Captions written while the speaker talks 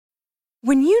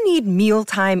When you need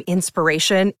mealtime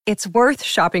inspiration, it's worth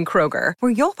shopping Kroger,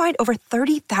 where you'll find over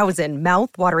 30,000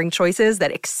 mouth-watering choices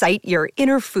that excite your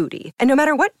inner foodie. And no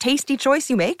matter what tasty choice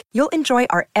you make, you'll enjoy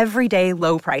our everyday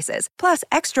low prices, plus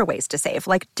extra ways to save,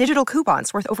 like digital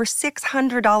coupons worth over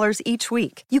 $600 each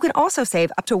week. You can also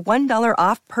save up to $1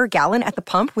 off per gallon at the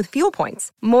pump with fuel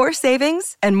points. More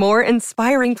savings and more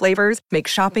inspiring flavors make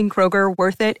shopping Kroger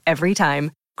worth it every time.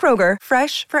 Kroger,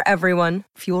 fresh for everyone.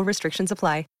 Fuel restrictions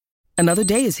apply. Another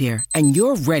day is here, and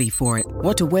you're ready for it.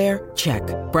 What to wear? Check.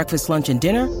 Breakfast, lunch, and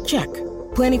dinner? Check.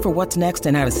 Planning for what's next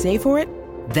and how to save for it?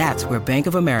 That's where Bank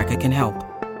of America can help.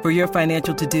 For your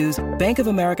financial to-dos, Bank of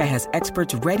America has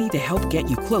experts ready to help get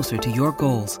you closer to your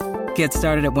goals. Get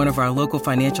started at one of our local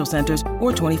financial centers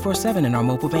or 24/7 in our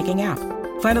mobile banking app.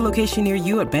 Find a location near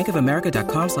you at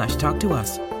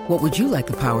bankofamerica.com/talktous. What would you like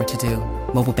the power to do?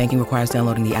 Mobile banking requires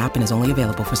downloading the app and is only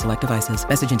available for select devices.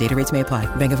 Message and data rates may apply.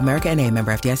 Bank of America N.A.,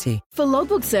 member FDIC. For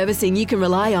logbook servicing you can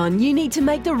rely on, you need to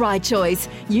make the right choice.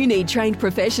 You need trained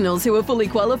professionals who are fully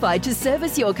qualified to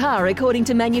service your car according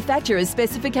to manufacturer's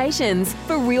specifications.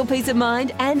 For real peace of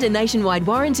mind and a nationwide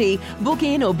warranty, book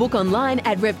in or book online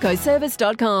at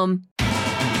repcoservice.com.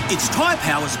 It's Tyre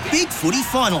Power's Big Footy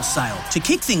Final Sale. To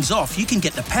kick things off, you can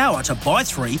get the power to buy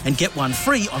 3 and get 1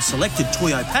 free on selected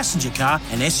Toyo passenger car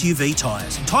and SUV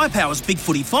tyres. Tyre Power's Big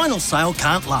Footy Final Sale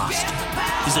can't last.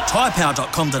 Visit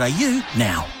tyrepower.com.au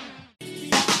now.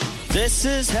 This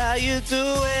is how you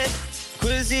do it.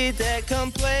 Quizzy Dad, come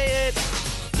play it.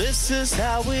 This is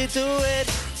how we do it.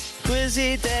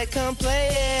 Quizzy Dad, come play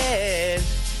it.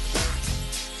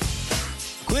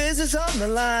 Quiz is on the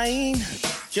line.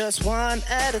 Just one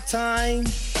at a time.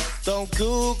 Don't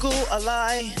Google a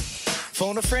lie.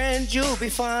 Phone a friend, you'll be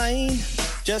fine.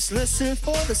 Just listen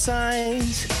for the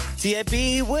signs.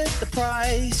 TAB with the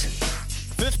prize.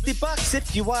 $50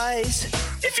 if you're wise.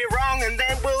 If you're wrong, and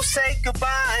then we'll say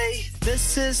goodbye.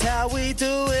 This is how we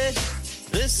do it.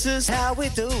 This is how we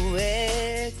do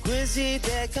it. Quizzy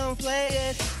Dad, come play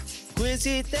it.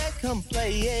 Quizzy Dad, come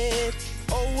play it.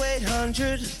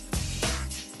 0800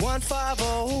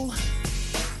 150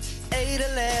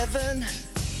 811.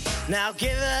 Now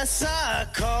give us a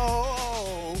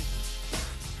call.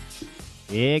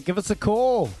 Yeah, give us a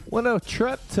call. Win a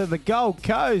trip to the Gold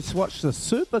Coast. Watch the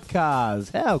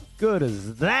supercars. How good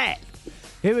is that?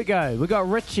 Here we go. We got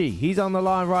Richie. He's on the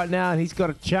line right now, and he's got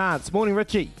a chance. Morning,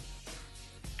 Richie.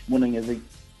 Morning, Izzy.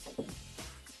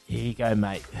 Here you go,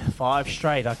 mate. 5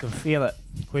 straight. I can feel it.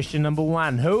 Question number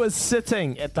 1. Who is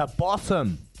sitting at the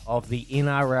bottom of the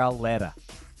NRL ladder?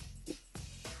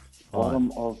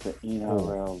 Bottom of the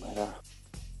NRL ladder.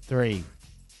 3,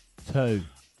 2,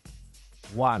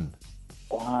 1.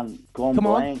 Gone Come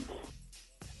blank.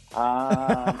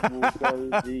 We'll go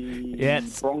the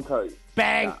Broncos.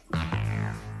 Bang!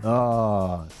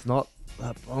 Oh, it's not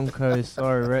the Broncos.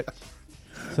 Sorry, Rich.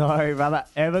 Sorry, brother.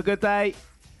 Have a good day.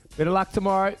 Better luck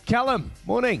tomorrow. Callum,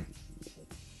 morning.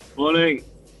 Morning.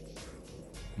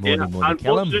 Morning.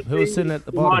 Callum, who's sitting at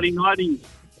the bottom? Mighty 90s.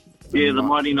 Yeah, the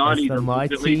Mighty 90s. It's the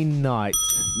Mighty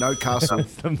Knights. No Castle.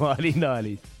 It's the Mighty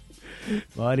 90s.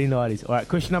 Mighty 90s. All right,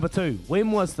 question number 2.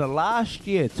 When was the last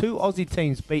year 2 Aussie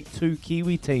teams beat 2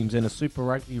 Kiwi teams in a Super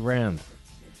Rugby round?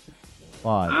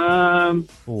 5,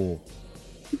 4,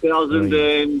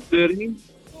 2013.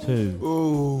 2.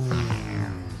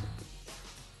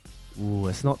 Ooh,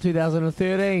 it's not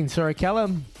 2013. Sorry,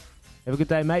 Callum. Have a good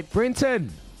day, mate.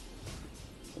 Brenton.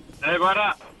 Hey,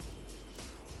 brother.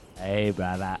 Hey,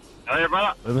 brother. Hey,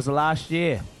 brother. When was the last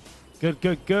year? Good,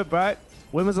 bro.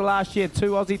 When was the last year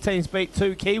 2 Aussie teams beat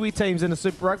 2 Kiwi teams in a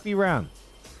Super Rugby round?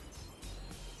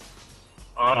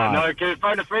 I don't know. Can you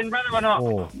phone a friend, brother, or not?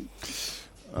 4.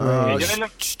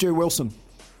 Stu Wilson.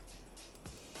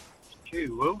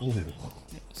 Stu Wilson?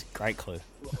 It's a great clue.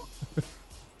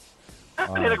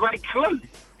 That's a great clue.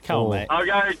 Come on, mate. I'll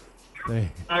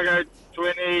go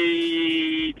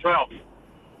 2012.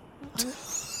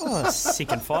 Oh,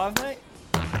 6 and 5, mate.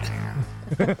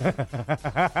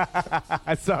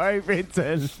 Sorry,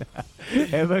 Brenton.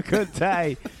 Have a good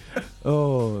day.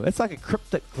 Oh, that's like a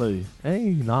cryptic clue. Hey,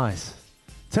 nice.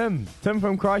 Tim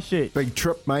from Christchurch. Big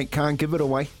trip, mate. Can't give it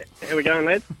away. Here we go,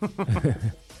 lads.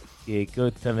 Yeah,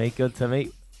 good,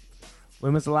 Timmy.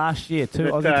 When was the last year 2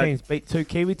 Aussie teams beat 2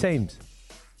 Kiwi teams?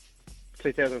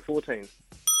 2014.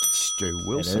 Stu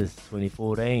Wilson. It is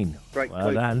 2014. Great well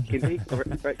clue, done. Kenty.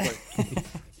 Great clue.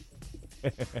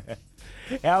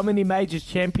 How many major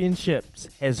championships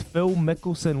has Phil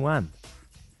Mickelson won?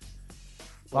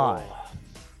 5,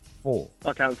 4.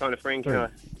 I can't phone a friend, can I?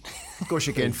 Of course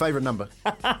you can. Favourite number?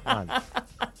 1.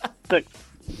 6.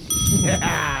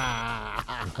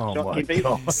 Oh Shot my Kippy.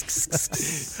 God.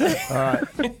 All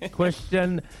right.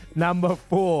 Question number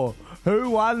 4.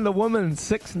 Who won the Women's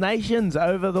Six Nations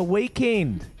over the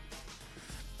weekend?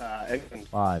 England.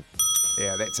 5.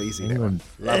 Yeah, that's easy. That England.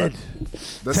 one. Love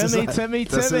it. Timmy.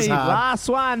 This is hard. Last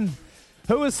one.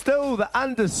 Who is still the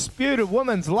undisputed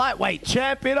women's lightweight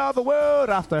champion of the world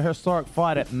after a historic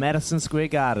fight at Madison Square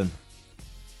Garden?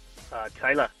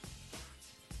 Taylor.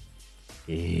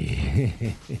 Yeah.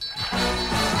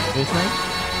 First name?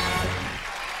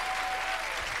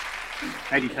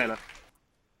 Eddie Taylor.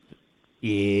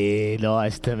 Yeah,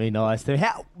 nice, Timmy, nice.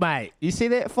 How, mate, you see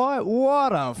that fight?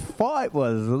 What a fight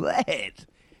was that?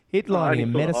 Headlining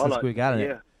in Madison Square Garden.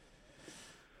 Yeah.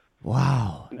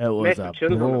 Wow, it was a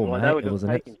brawl, mate. It was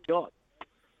an shot.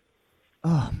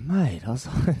 Oh, mate, I was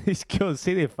these girls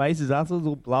see their faces afterwards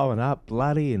all blowing up,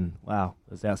 bloody, and wow,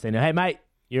 it was outstanding. Hey, mate,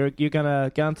 you're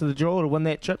gonna go into the draw to win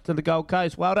that trip to the Gold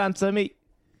Coast. Well done, Timmy.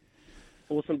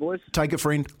 Awesome, boys. Take it,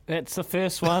 friend. That's the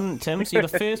first one, Tim. So you're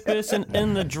the first person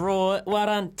in the draw. Well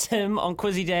done, Tim, on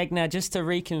Quizzy Dag. Now, just to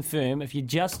reconfirm, if you're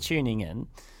just tuning in,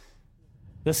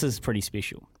 this is pretty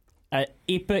special. An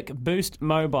epic Boost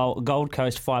Mobile Gold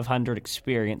Coast 500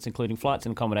 experience, including flights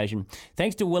and accommodation,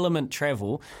 thanks to Willamette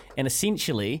Travel. And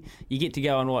essentially, you get to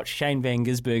go and watch Shane Van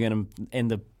Gisbergen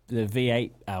and the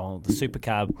V8, the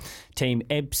supercar team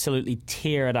absolutely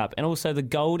tear it up. And also the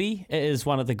Goldie, it is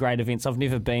one of the great events. I've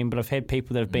never been, but I've had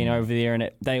people that have been over there, and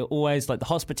they always, like, the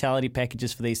hospitality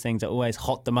packages for these things are always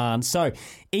hot demand. So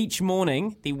each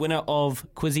morning, the winner of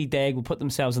Quizzy Dag will put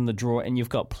themselves in the draw, and you've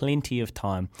got plenty of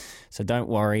time. So don't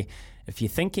worry. If you're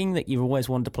thinking that you've always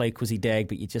wanted to play Quizzy Dag,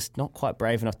 but you're just not quite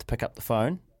brave enough to pick up the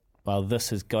phone, well,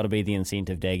 this has got to be the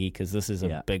incentive, Daggy, because this is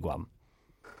a big one.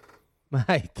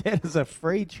 Mate, that is a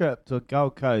free trip to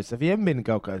Gold Coast. If you haven't been to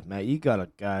Gold Coast, mate, you gotta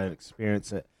go and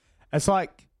experience it. It's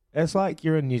like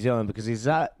you're in New Zealand because there's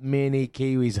that many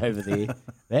Kiwis over there,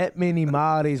 that many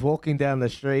Māoris walking down the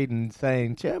street and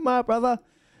saying, "Cheer my brother."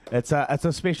 It's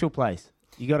a special place.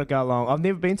 You got to go along. I've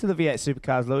never been to the V8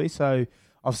 Supercars, Louis, so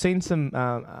I've seen some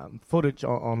footage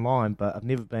online, but I've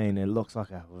never been. It looks like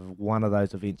one of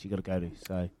those events you got to go to.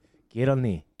 So get on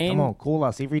there. Come on, call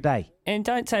us every day. And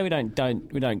don't say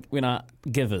we're not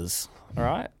givers, all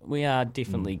right? We are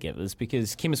definitely givers,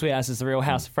 because Chemist Warehouse is the real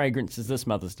house of fragrances this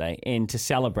Mother's Day. And to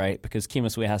celebrate, because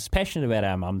Chemist Warehouse is passionate about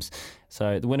our mums,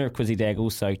 so the winner of Quizzy Dag,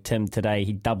 also Tim today,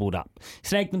 he doubled up.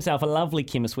 Snagged himself a lovely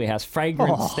Chemist Warehouse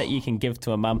fragrance that you can give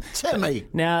to a mum. Timmy.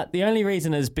 Now, the only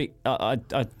reason is,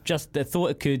 the thought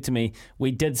occurred to me,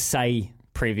 we did say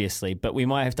previously, but we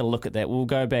might have to look at that. We'll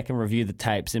go back and review the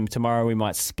tapes, and tomorrow we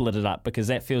might split it up, because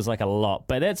that feels like a lot.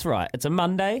 But that's right. It's a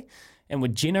Monday, and we're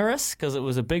generous because it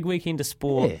was a big weekend of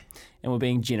sport, and we're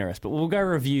being generous. But we'll go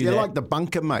review that. You're like the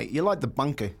bunker, mate. You're like the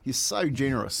bunker. You're so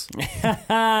generous.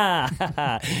 Yes,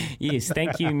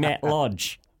 thank you, Matt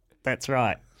Lodge. That's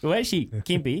right. Well, actually,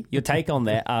 Kempy, your take on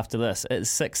that after this.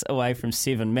 It's 6 away from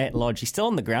 7. Matt Lodge, he's still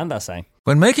on the ground, I say.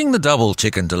 When making the double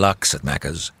chicken deluxe at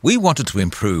Macca's, we wanted to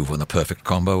improve on the perfect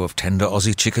combo of tender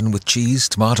Aussie chicken with cheese,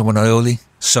 tomato and aioli.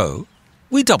 So,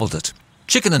 we doubled it.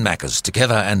 Chicken and Macca's,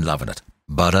 together and loving it.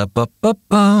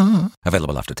 Ba-da-ba-ba-ba.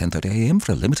 Available after 10:30 a.m.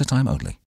 for a limited time only.